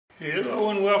Hello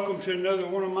and welcome to another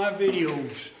one of my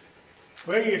videos.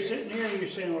 Well, you're sitting here and you're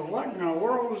saying, well, what in the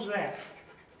world is that?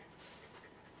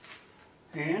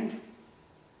 And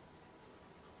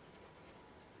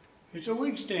it's a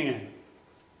wig stand.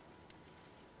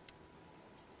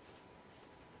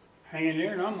 Hang in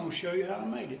there and I'm going to show you how I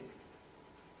made it.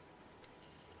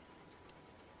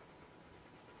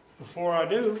 Before I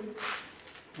do,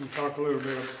 I'm going to talk a little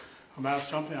bit about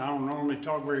something. I don't normally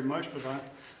talk very much because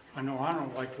I know I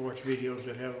don't like to watch videos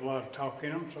that have a lot of talk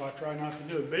in them, so I try not to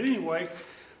do it. But anyway,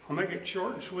 I'll make it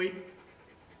short and sweet.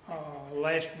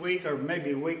 Last week, or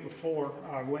maybe a week before,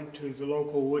 I went to the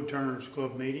local Woodturners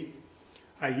Club meeting.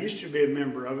 I used to be a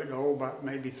member of it, about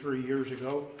maybe 3 years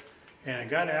ago, and I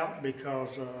got out because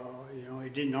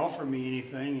it didn't offer me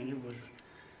anything, and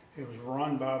it was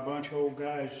run by a bunch of old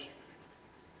guys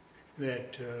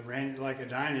that ran it like a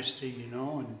dynasty,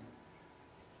 and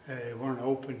they weren't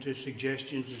open to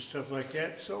suggestions and stuff like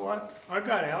that. So I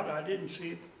got out. I didn't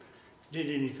see it did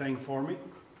anything for me.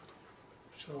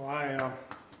 So I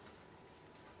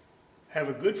have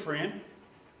a good friend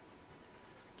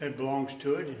that belongs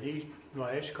to it, and he,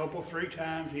 last couple, 3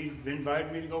 times, he's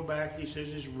invited me to go back. He says,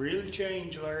 it's really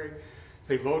changed, Larry.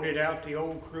 They voted out the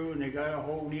old crew, and they got a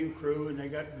whole new crew, and they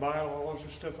got bylaws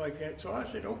and stuff like that. So I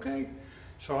said, okay.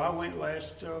 So I went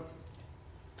last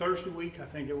Thursday week, I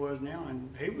think it was now, and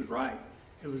he was right.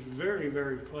 It was very,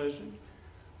 very pleasant,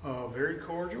 very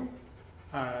cordial.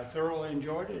 I thoroughly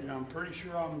enjoyed it, and I'm pretty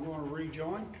sure I'm going to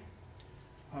rejoin.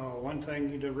 One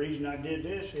thing, the reason I did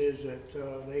this is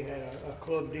that they had a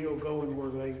club deal going where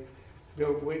they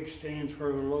built wig stands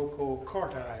for the local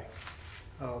CARTI,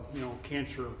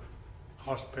 cancer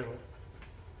hospital.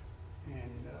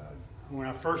 And when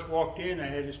I first walked in, they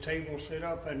had this table set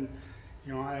up, and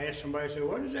I asked somebody, I said,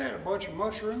 what is that, a bunch of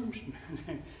mushrooms? And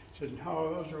they said,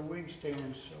 no, those are wig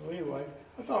stands. So anyway,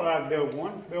 I thought I'd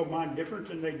build mine different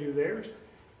than they do theirs.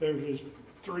 There's just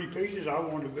 3 pieces. I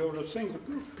wanted to build a single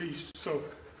piece. So,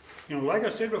 like I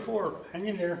said before, hang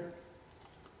in there.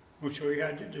 We'll show you how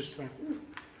I did this thing. Ooh,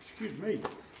 excuse me,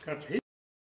 got the heat.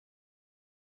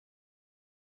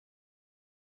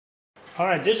 All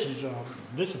right, this is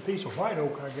a piece of white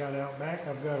oak I got out back.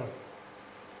 I've got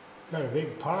a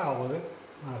big pile of it.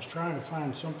 I was trying to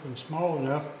find something small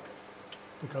enough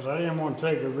because I didn't want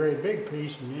to take a very big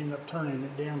piece and end up turning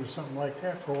it down to something like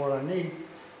that for what I need.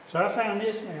 So I found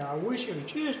this now. I wish it was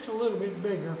just a little bit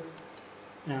bigger.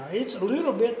 Now it's a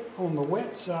little bit on the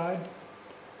wet side,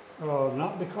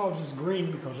 not because it's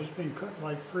green, because it's been cut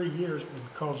like 3 years, but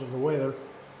because of the weather.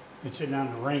 It's sitting out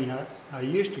in the rain. I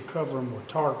used to cover them with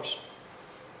tarps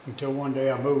until one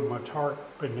day I moved my tarp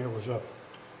and there was a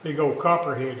big old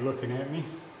copperhead looking at me.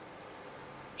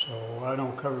 So I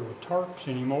don't cover it with tarps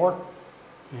anymore.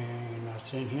 And I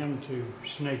sent him to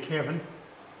snake heaven.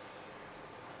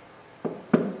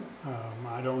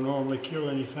 I don't normally kill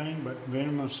anything, but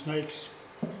venomous snakes,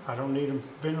 I don't need them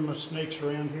venomous snakes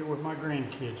around here with my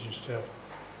grandkids and stuff.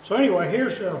 So anyway,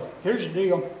 here's the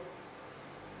deal.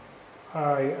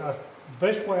 The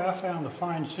best way I found to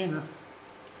find center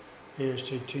is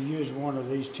to use one of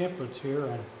these templates here,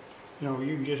 and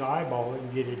you can just eyeball it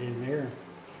and get it in there.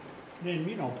 And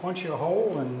then, punch a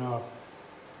hole, and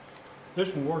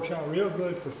this one works out real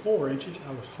good for 4 inches.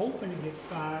 I was hoping to get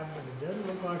 5, but it doesn't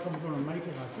look like I'm going to make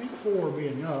it. I think 4 will be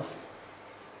enough.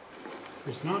 If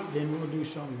it's not, then we'll do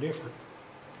something different.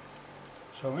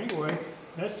 So anyway,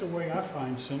 that's the way I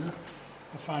find center.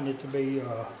 I find it to be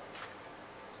a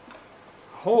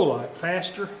whole lot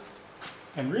faster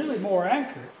and really more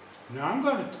accurate. Now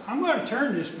I'm going to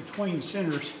turn this between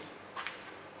centers.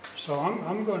 So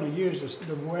I'm going to use this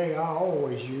the way I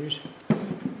always use.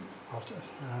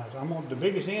 The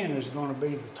biggest end is going to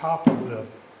be the top of the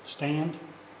stand,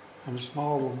 and the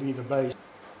small will be the base.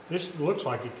 This looks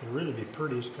like it could really be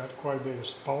pretty. It's got quite a bit of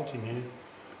spalting in it.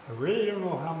 I really don't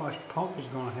know how much punk is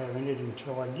going to have in it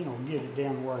until I, get it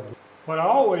down where I do. What I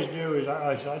always do is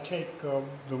I take the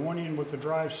one end with the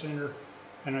drive center,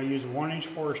 and I use a 1-inch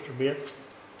Forester bit,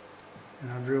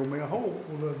 and I drill me a hole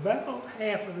with about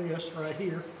half of this right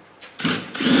here.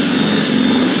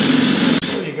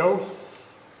 There you go.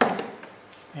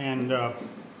 And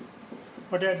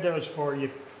what that does for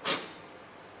you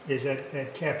is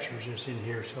that captures this in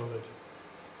here so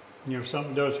that, if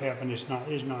something does happen, it's not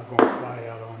going to fly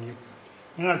out on you.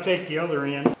 And I take the other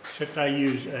end, except I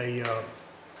use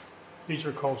these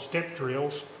are called step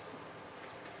drills.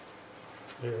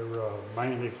 They're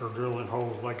mainly for drilling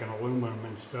holes like in aluminum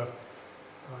and stuff.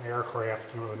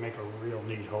 Aircraft, they make a real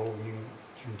neat hole. You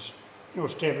can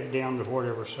step it down to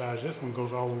whatever size. This one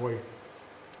goes all the way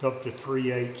up to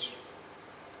 3/8.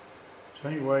 So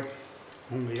anyway,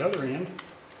 on the other end,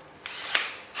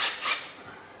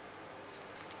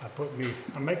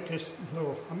 I make this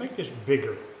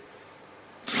bigger.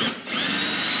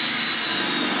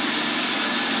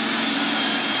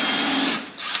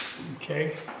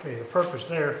 Okay, the purpose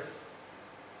there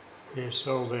is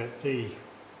so that the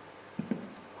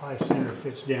pipe center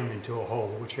fits down into a hole,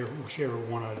 whichever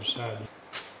one I decide.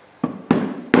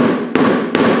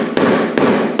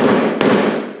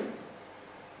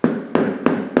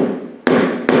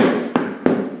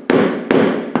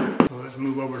 So let's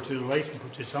move over to the lathe and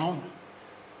put this on.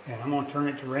 And I'm going to turn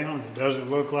it around. It doesn't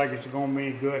look like it's going to be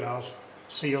any good. I'll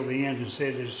seal the ends and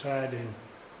set it aside. And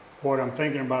what I'm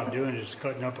thinking about doing is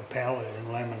cutting up a pallet and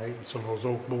laminating some of those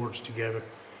oak boards together.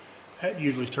 That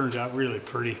usually turns out really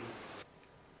pretty.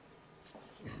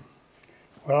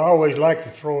 Well, I always like to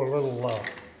throw a little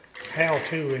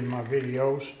how-to in my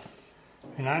videos.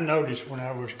 And I noticed when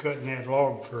I was cutting that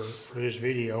log for this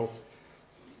video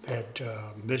that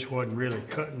this wasn't really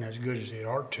cutting as good as it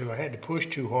ought to. I had to push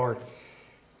too hard.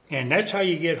 And that's how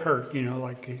you get hurt, you know,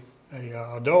 like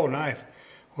a dull knife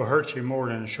will hurt you more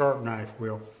than a sharp knife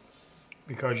will.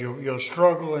 Because you'll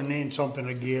struggle and then something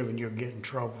will give and you'll get in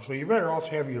trouble. So you're better off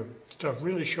to have your stuff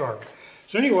really sharp.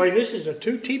 So anyway, this is a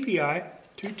 2 TPI,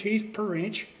 2 teeth per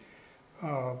inch.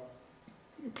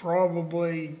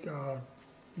 Probably,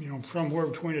 you know, somewhere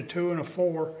between a 2 and a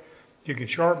 4. You can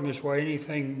sharpen this way.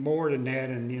 Anything more than that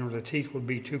and, you know, the teeth would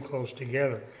be too close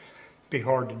together. It'd be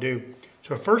hard to do.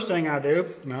 So the first thing I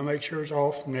do, and I make sure it's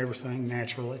off and everything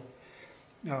naturally,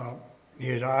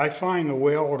 is I find the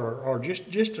weld or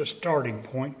just a starting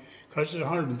point. Because it's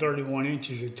 131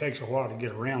 inches, it takes a while to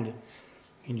get around it.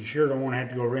 And you sure don't want to have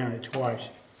to go around it twice.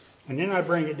 And then I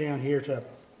bring it down here to,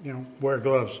 you know, wear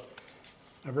gloves.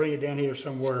 I bring it down here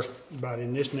somewhere about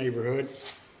in this neighborhood.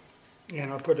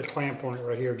 And I put a clamp on it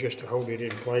right here just to hold it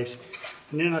in place.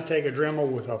 And then I take a Dremel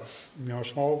with a, you know,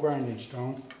 small grinding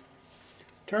stone.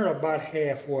 Turn it about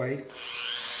halfway,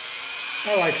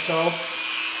 I like so.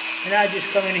 And I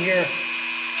just come in here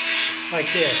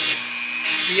like this.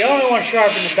 You only want to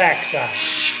sharpen the back side.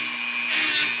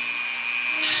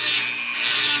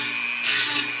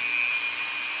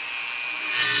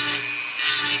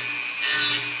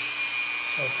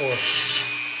 So forth.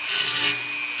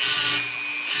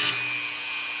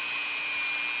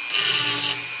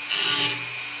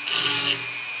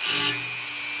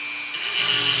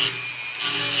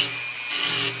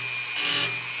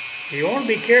 You want to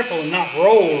be careful and not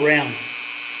roll around.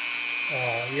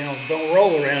 You know, don't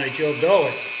roll around it, you'll dull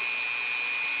it.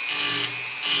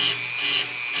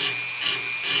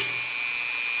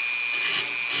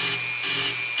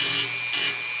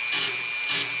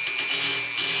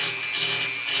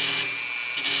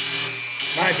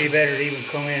 Might be better to even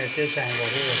come in at this angle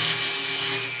here.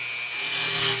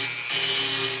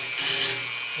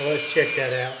 So let's check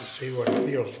that out and see what it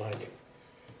feels like.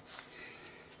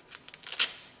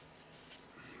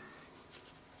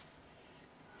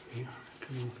 Yeah,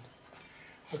 come on.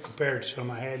 I'll compare it to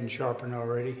some I hadn't sharpened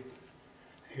already.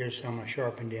 Here's some I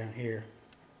sharpened down here.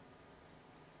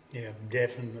 Yeah,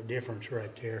 definite difference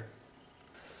right there.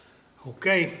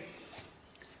 Okay,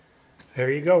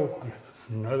 there you go.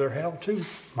 Another how-to,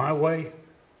 my way.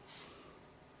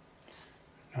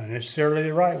 Not necessarily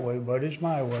the right way, but it's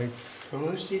my way. So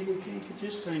let's see if we can get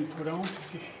this thing put on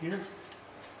here.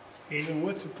 Even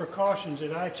with the precautions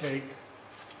that I take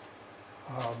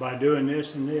by doing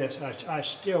this and this, I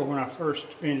still, when I first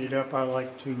spin it up, I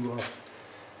like to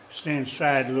stand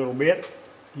aside a little bit.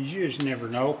 You just never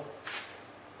know.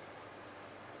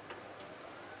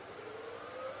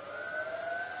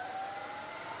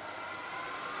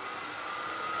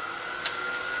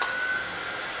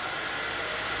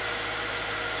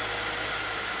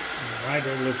 Right,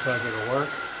 it looks like it'll work.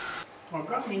 Well, I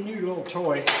got me a new little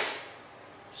toy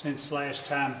since last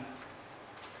time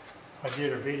I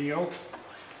did a video.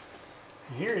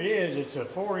 And here it is. It's a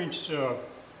 4-inch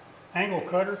angle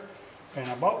cutter, and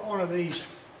I bought one of these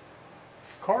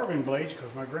carving blades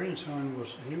because my grandson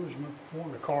was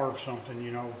wanting to carve something,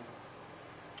 you know.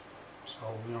 So,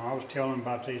 you know, I was telling him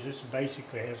about these. This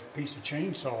basically has a piece of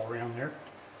chainsaw around there,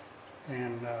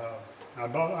 and I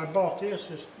bought this.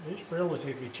 It's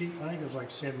relatively cheap. I think it was like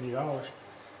 $70.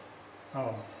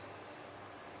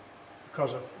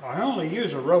 Because I only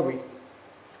use a Ryobi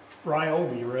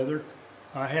rather.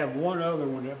 I have one other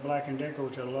one, that Black & Decker,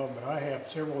 which I love, but I have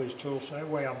several of these tools. So that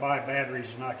way I buy batteries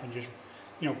and I can just,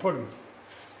 you know, put them,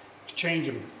 change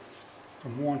them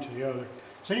from one to the other.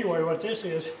 So anyway, what this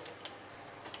is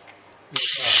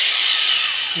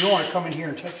you want to come in here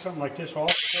and take something like this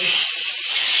off.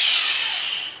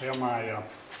 Well, my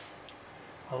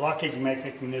locking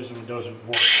mechanism doesn't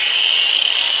work.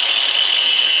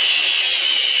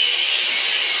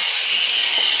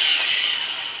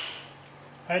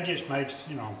 That just makes,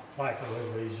 you know, life a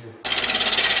little easier.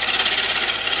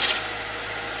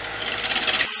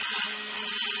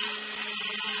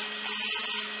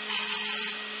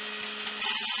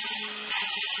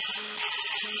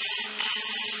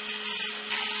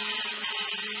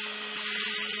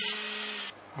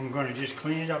 I'm going to just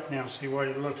clean it up now and see what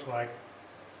it looks like.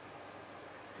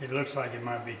 It looks like it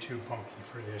might be too punky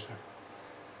for this.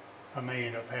 I may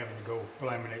end up having to go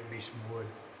laminate me some wood.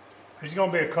 There's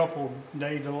going to be a couple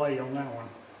day delay on that one.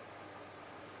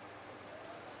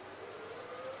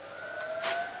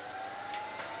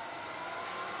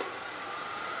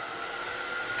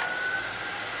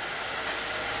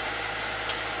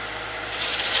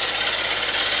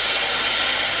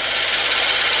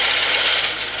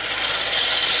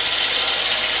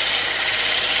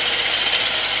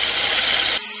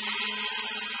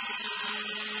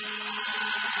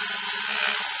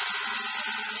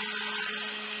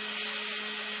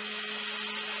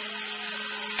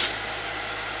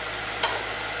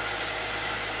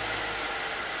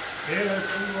 Yeah, let's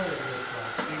see what it looks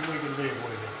like. See if we can live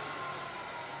with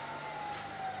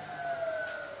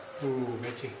it. Ooh,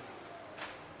 Mitzi.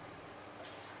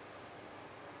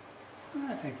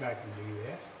 I think I can do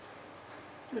that.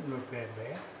 Doesn't look that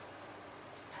bad.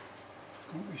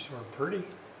 It's going to be sort of pretty.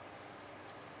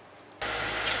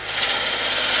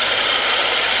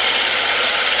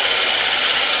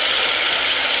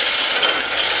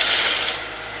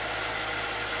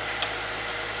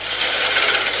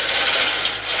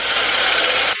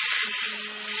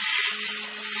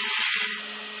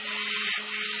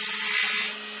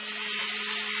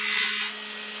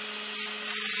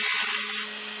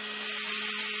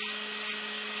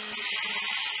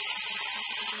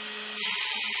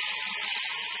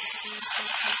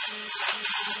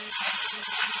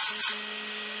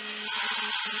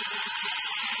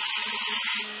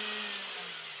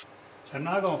 So I'm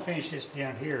not going to finish this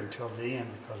down here until the end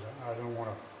because I don't want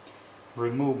to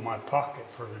remove my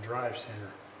pocket for the drive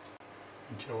center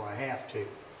until I have to.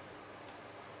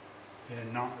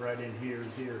 And not right in here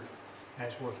and here.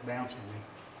 That's what's bouncing me.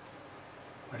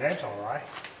 But that's all right.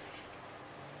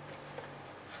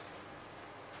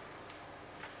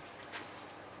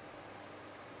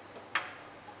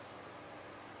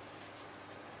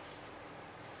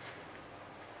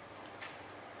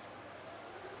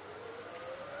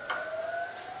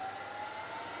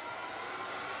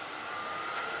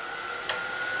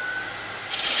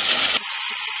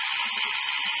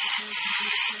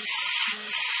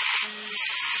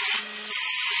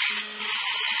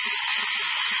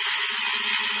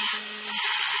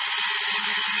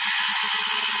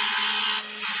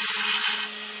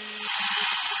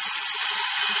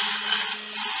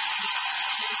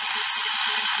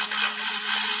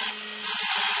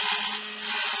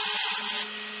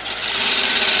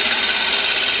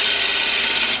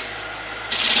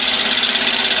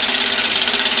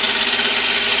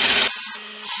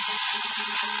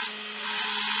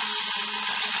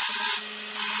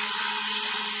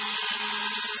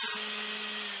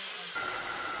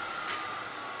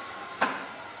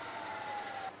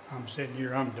 I'm sitting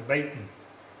here, I'm debating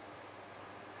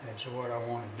as to what I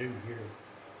want to do here.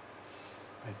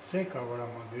 I think what I'm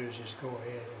going to do is just go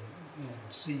ahead and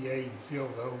CA and fill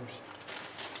those.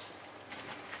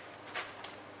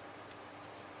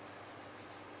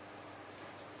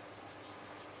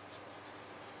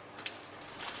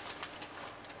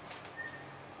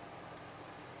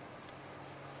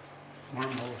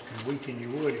 Wormholes can weaken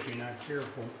your wood if you're not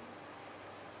careful.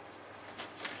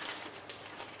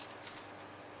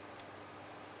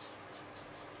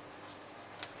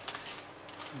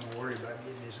 I'm going to worry about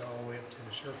getting this all the way up to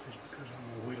the surface because I'm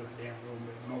going to whittle it down a little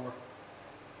bit more.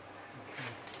 Okay.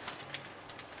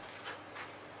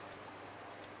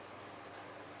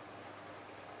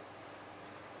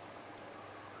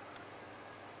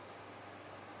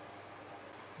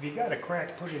 If you got a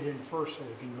crack, put it in first so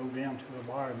it can go down to the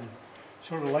bottom and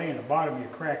sort of lay in the bottom of your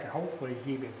crack and hopefully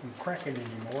keep it from cracking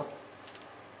anymore.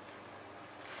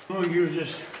 I'm going to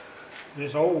use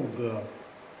this old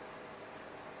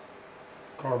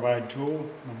carbide tool.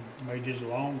 I made this a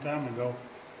long time ago.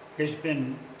 It's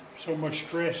been so much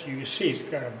stress. You can see it's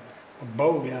got a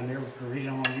bow down there. The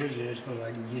reason I want to use it is because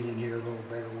I can get in here a little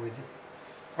better with it.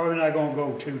 Probably not going to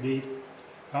go too deep.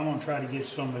 I'm going to try to get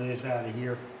some of this out of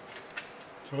here.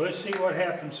 So let's see what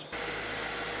happens.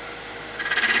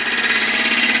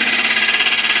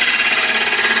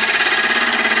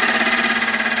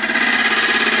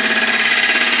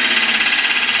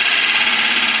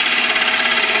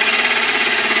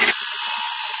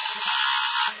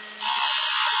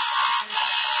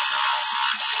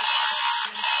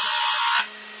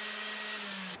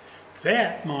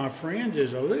 That, my friends,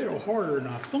 is a little harder than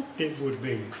I thought it would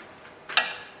be.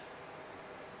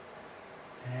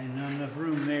 And not enough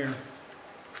room there.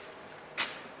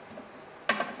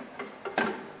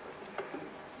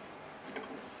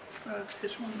 But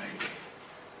this one maybe.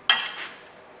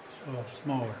 It's a little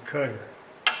smaller cutter.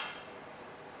 Yeah,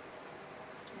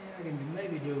 I can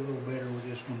maybe do a little better with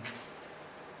this one.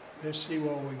 Let's see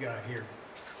what we got here.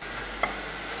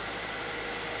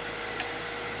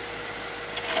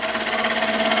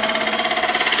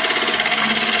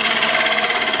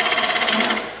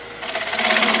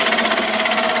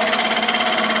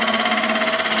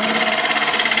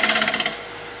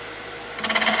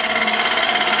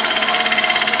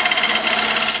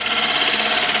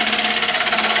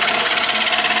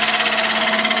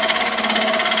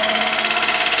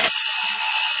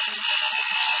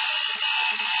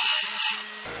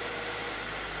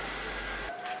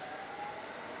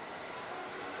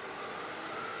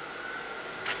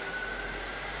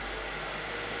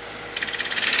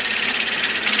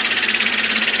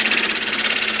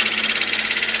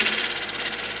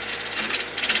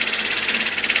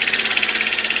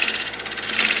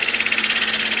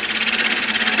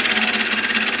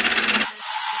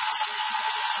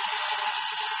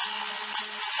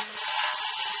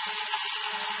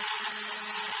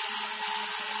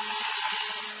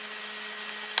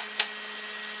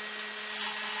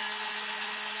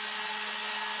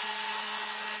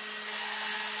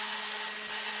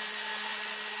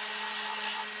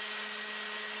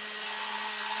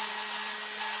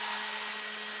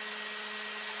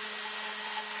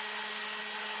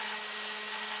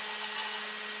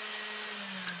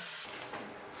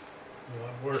 A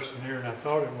lot worse in there than I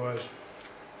thought it was.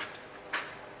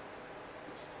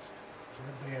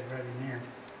 Real bad right in there.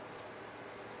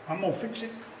 I'm gonna fix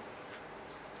it.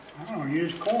 I'm gonna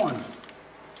use corn.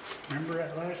 Remember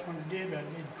that last one I did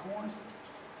corn?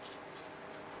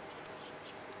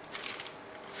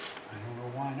 I don't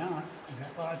know why not. I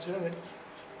got lots of it.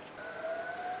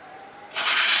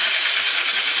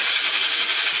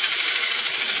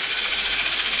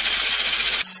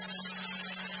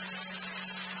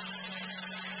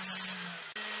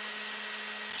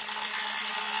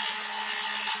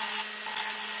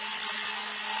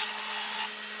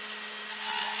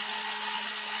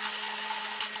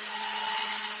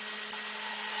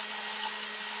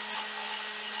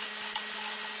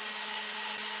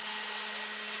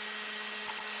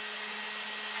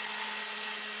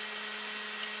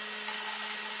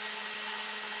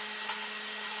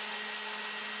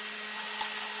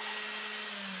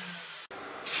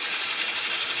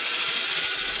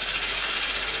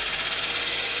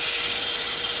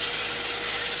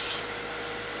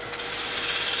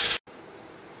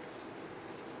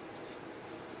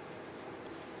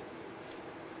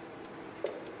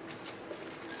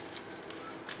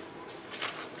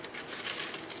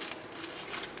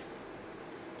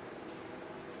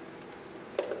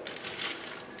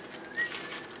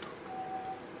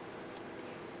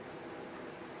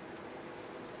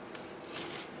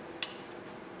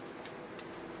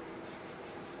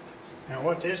 Now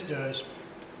what this does,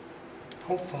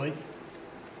 hopefully,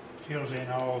 fills in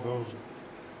all those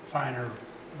finer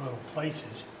little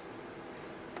places.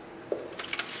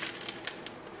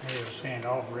 It'll sand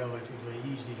off relatively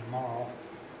easy tomorrow.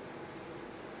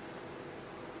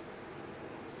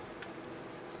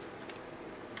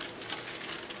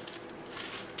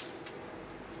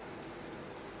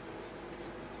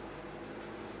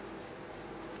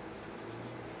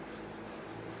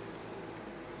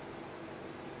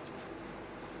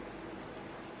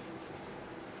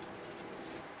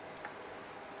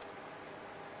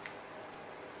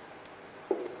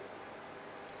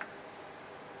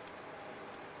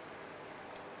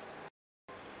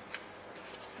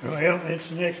 Well, it's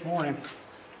the next morning.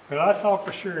 But I thought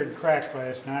for sure it cracked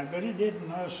last night, but it didn't.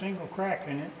 Not a single crack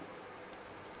in it.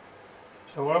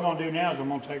 So what I'm going to do now is I'm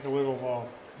going to take a little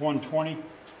 120,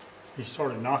 just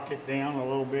sort of knock it down a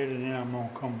little bit, and then I'm going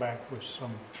to come back with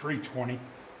some 320.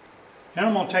 Then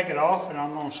I'm going to take it off, and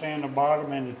I'm going to sand the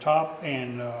bottom and the top,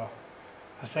 and I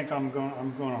think I'm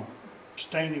going to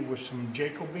stain it with some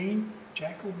Jacobine, I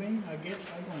guess. I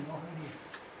don't know how to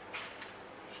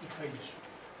see if I can.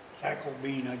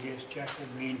 Jacobine, I guess,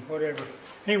 Jacobine, whatever.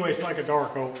 Anyway, it's like a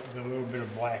dark oak with a little bit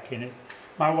of black in it.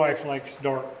 My wife likes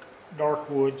dark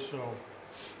wood, so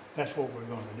that's what we're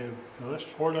going to do. So let's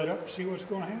pour that up and see what's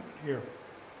going to happen here.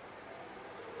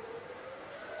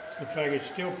 Looks like it's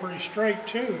still pretty straight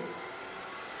too.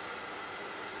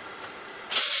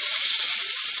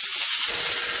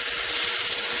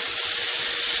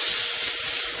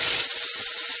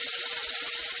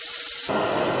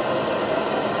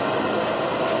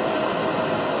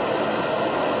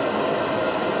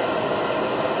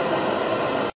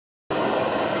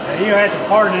 You have to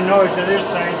pardon the noise of this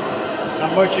thing.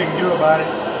 Not much you can do about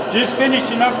it. Just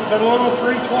finishing up with a little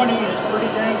 320. It's pretty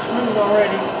dang smooth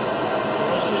already.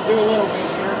 Let's just do a little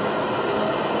bit here.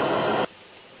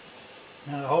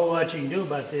 Not a whole lot you can do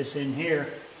about this in here.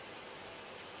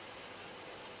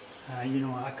 You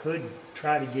know, I could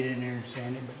try to get in there and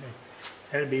sand it, but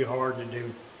that'd be hard to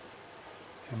do.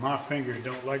 And my fingers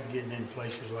don't like getting in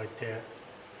places like that.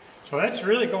 So that's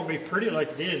really going to be pretty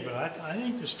like it is, but I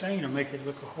think the stain will make it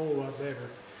look a whole lot better.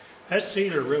 That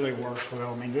sealer really works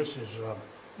well. I mean, this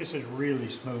is really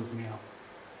smooth now.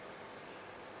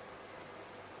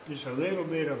 Just a little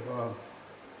bit of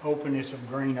openness of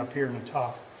grain up here in the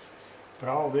top, but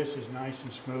all this is nice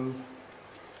and smooth.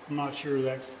 I'm not sure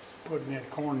that putting that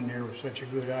corn in there was such a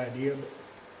good idea, but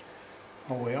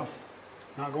oh well.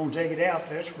 Not going to take it out,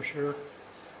 that's for sure.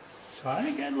 So I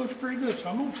think that looks pretty good. So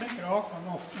I'm going to take it off. I'm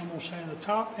going to sand the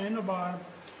top and the bottom.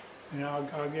 And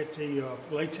I'll get the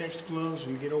latex gloves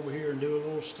and get over here and do a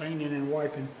little staining and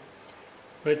wiping.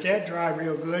 Let that dry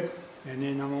real good. And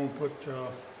then I'm going to put,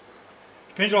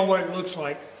 depends on what it looks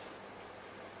like.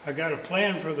 I got a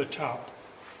plan for the top.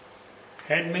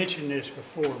 Hadn't mentioned this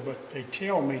before, but they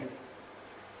tell me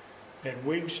that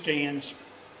wig stands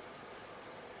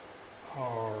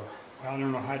are, I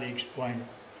don't know how to explain it.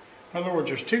 In other words,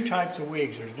 there's two types of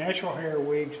wigs. There's natural hair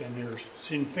wigs and there's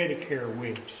synthetic hair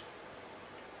wigs.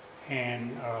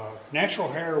 And natural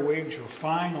hair wigs are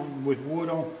fine with wood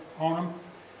on them.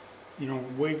 You know,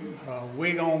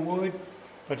 wig on wood.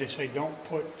 But they say don't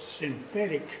put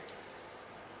synthetic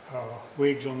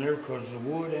wigs on there because the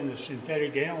wood and the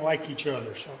synthetic, they don't like each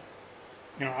other. So,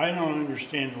 you know, I don't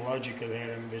understand the logic of that.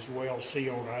 I mean, it's well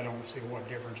sealed. I don't see what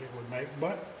difference it would make.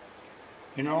 But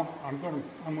you know, I'm gonna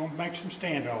make some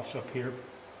standoffs up here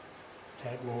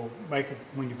that will make it,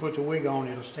 when you put the wig on,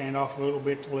 it'll stand off a little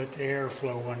bit to let the air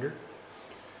flow under.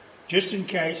 Just in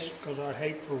case, because I'd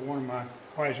hate for one of my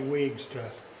wife's wigs to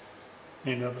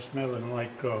end up smelling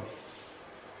like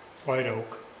white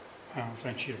oak. I don't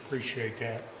think she'd appreciate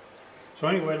that. So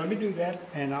anyway, let me do that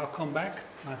and I'll come back.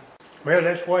 Well,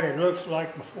 that's what it looks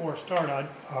like before I start. I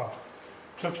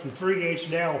took some 3/8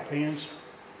 dowel pins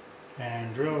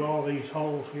and drilled all these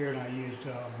holes here, and I used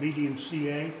medium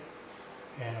CA,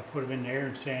 and I put them in there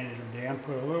and sanded them down.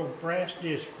 Put a little brass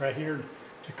disc right here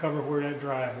to cover where that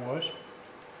drive was,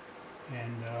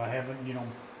 and I haven't, you know,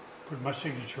 put my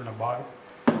signature in the bottom.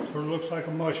 So it looks like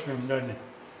a mushroom, doesn't it?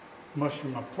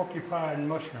 Mushroom, a porcupine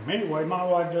mushroom. Anyway, my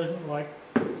wife doesn't like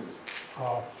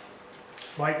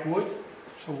light wood,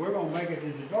 so we're going to make it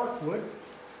into dark wood.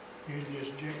 Here's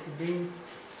this Jacobean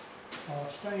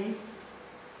stain.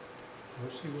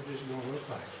 Let's see what this is going to look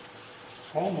like.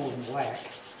 Almost black.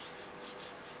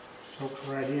 Soaks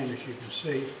right in, as you can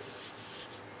see.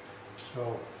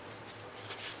 So,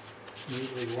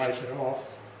 immediately wipe it off.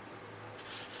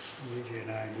 Gives you an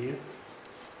idea.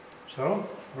 So,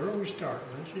 where do we start?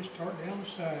 Let's just start down the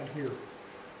side here.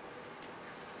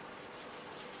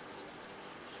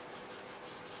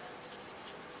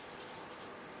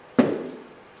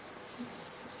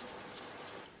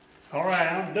 All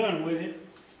right, I'm done with it.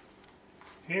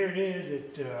 Here it is.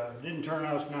 It didn't turn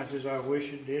out as nice as I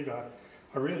wish it did. I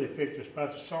really picked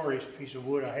about the sorriest piece of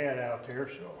wood I had out there.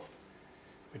 So,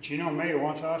 but you know me,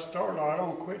 once I start, I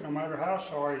don't quit no matter how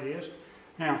sorry it is.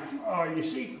 Now, you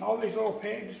see all these little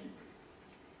pegs?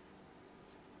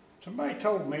 Somebody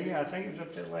told me, I think it was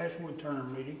at that last wood turner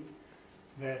meeting,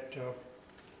 that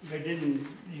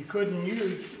you couldn't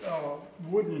use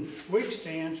wooden wig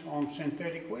stands on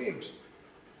synthetic wigs.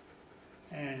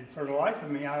 And for the life of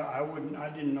me, I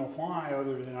didn't know why,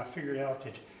 other than I figured out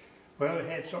that, well, it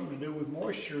had something to do with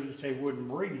moisture that they wouldn't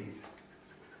breathe.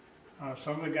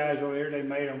 Some of the guys over there, they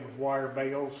made them with wire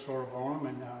bales sort of on them,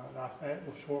 and that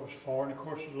was what it was for. And of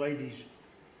course, the ladies,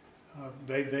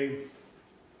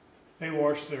 they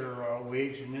wash their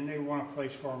wigs, and then they want a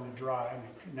place for them to dry.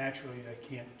 And naturally, they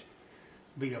can't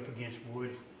be up against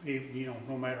wood, you know,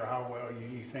 no matter how well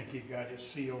you think you got it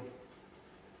sealed.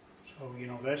 So, you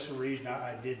know, that's the reason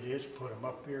I did this, put them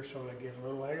up here so they get a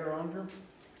little air under them.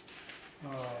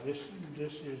 This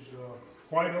is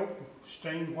white oak,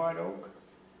 stained white oak.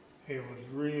 It was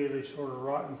really sort of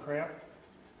rotten crap.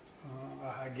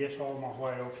 I guess all my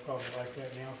white oak's probably like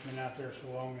that now. It's been out there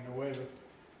so long in the weather.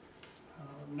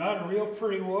 Not a real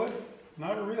pretty wood,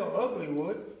 not a real ugly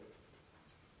wood.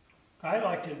 I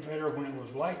liked it better when it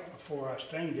was light before I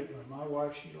stained it, but my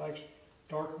wife, she likes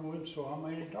dark wood, so I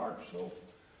made it dark. So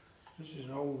this is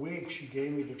an old wig she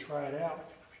gave me to try it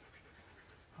out.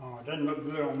 It doesn't look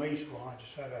good on me, so I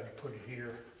decided I'd put it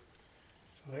here.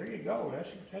 So there you go.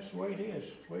 That's the way it is.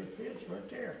 The way it fits right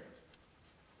there.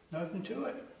 Nothing to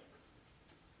it.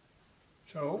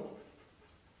 So,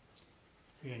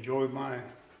 if you enjoyed my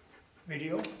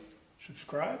video,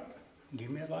 subscribe, give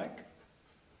me a like,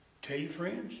 tell your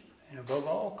friends, and above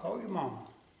all, call your mama.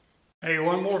 Hey,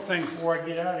 one more thing before I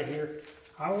get out of here.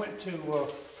 I went to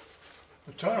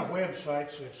a ton of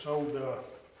websites that sold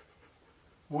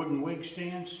wooden wig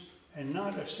stands, and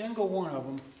not a single one of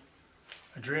them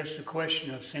addressed the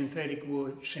question of synthetic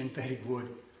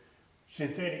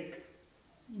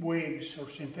wigs or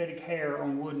synthetic hair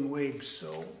on wooden wigs.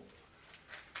 So,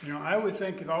 you know, I would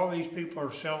think if all these people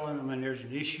are selling them and there's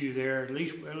an issue there, at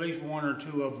least one or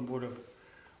two of them would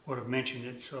have mentioned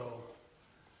it. So,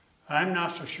 I'm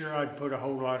not so sure I'd put a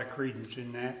whole lot of credence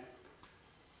in that.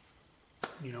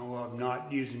 You know, of not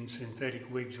using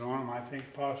synthetic wigs on them. I think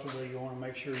possibly you want to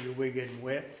make sure your wig isn't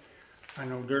wet. I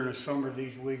know during the summer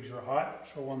these wigs are hot,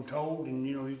 so I'm told, and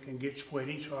you know, you can get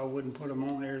sweaty, so I wouldn't put them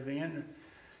on there then.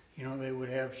 You know, they would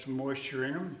have some moisture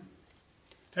in them.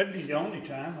 That'd be the only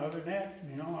time. Other than that,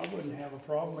 you know, I wouldn't have a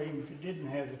problem even if it didn't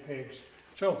have the pegs.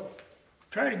 So,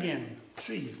 try it again.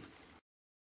 See you.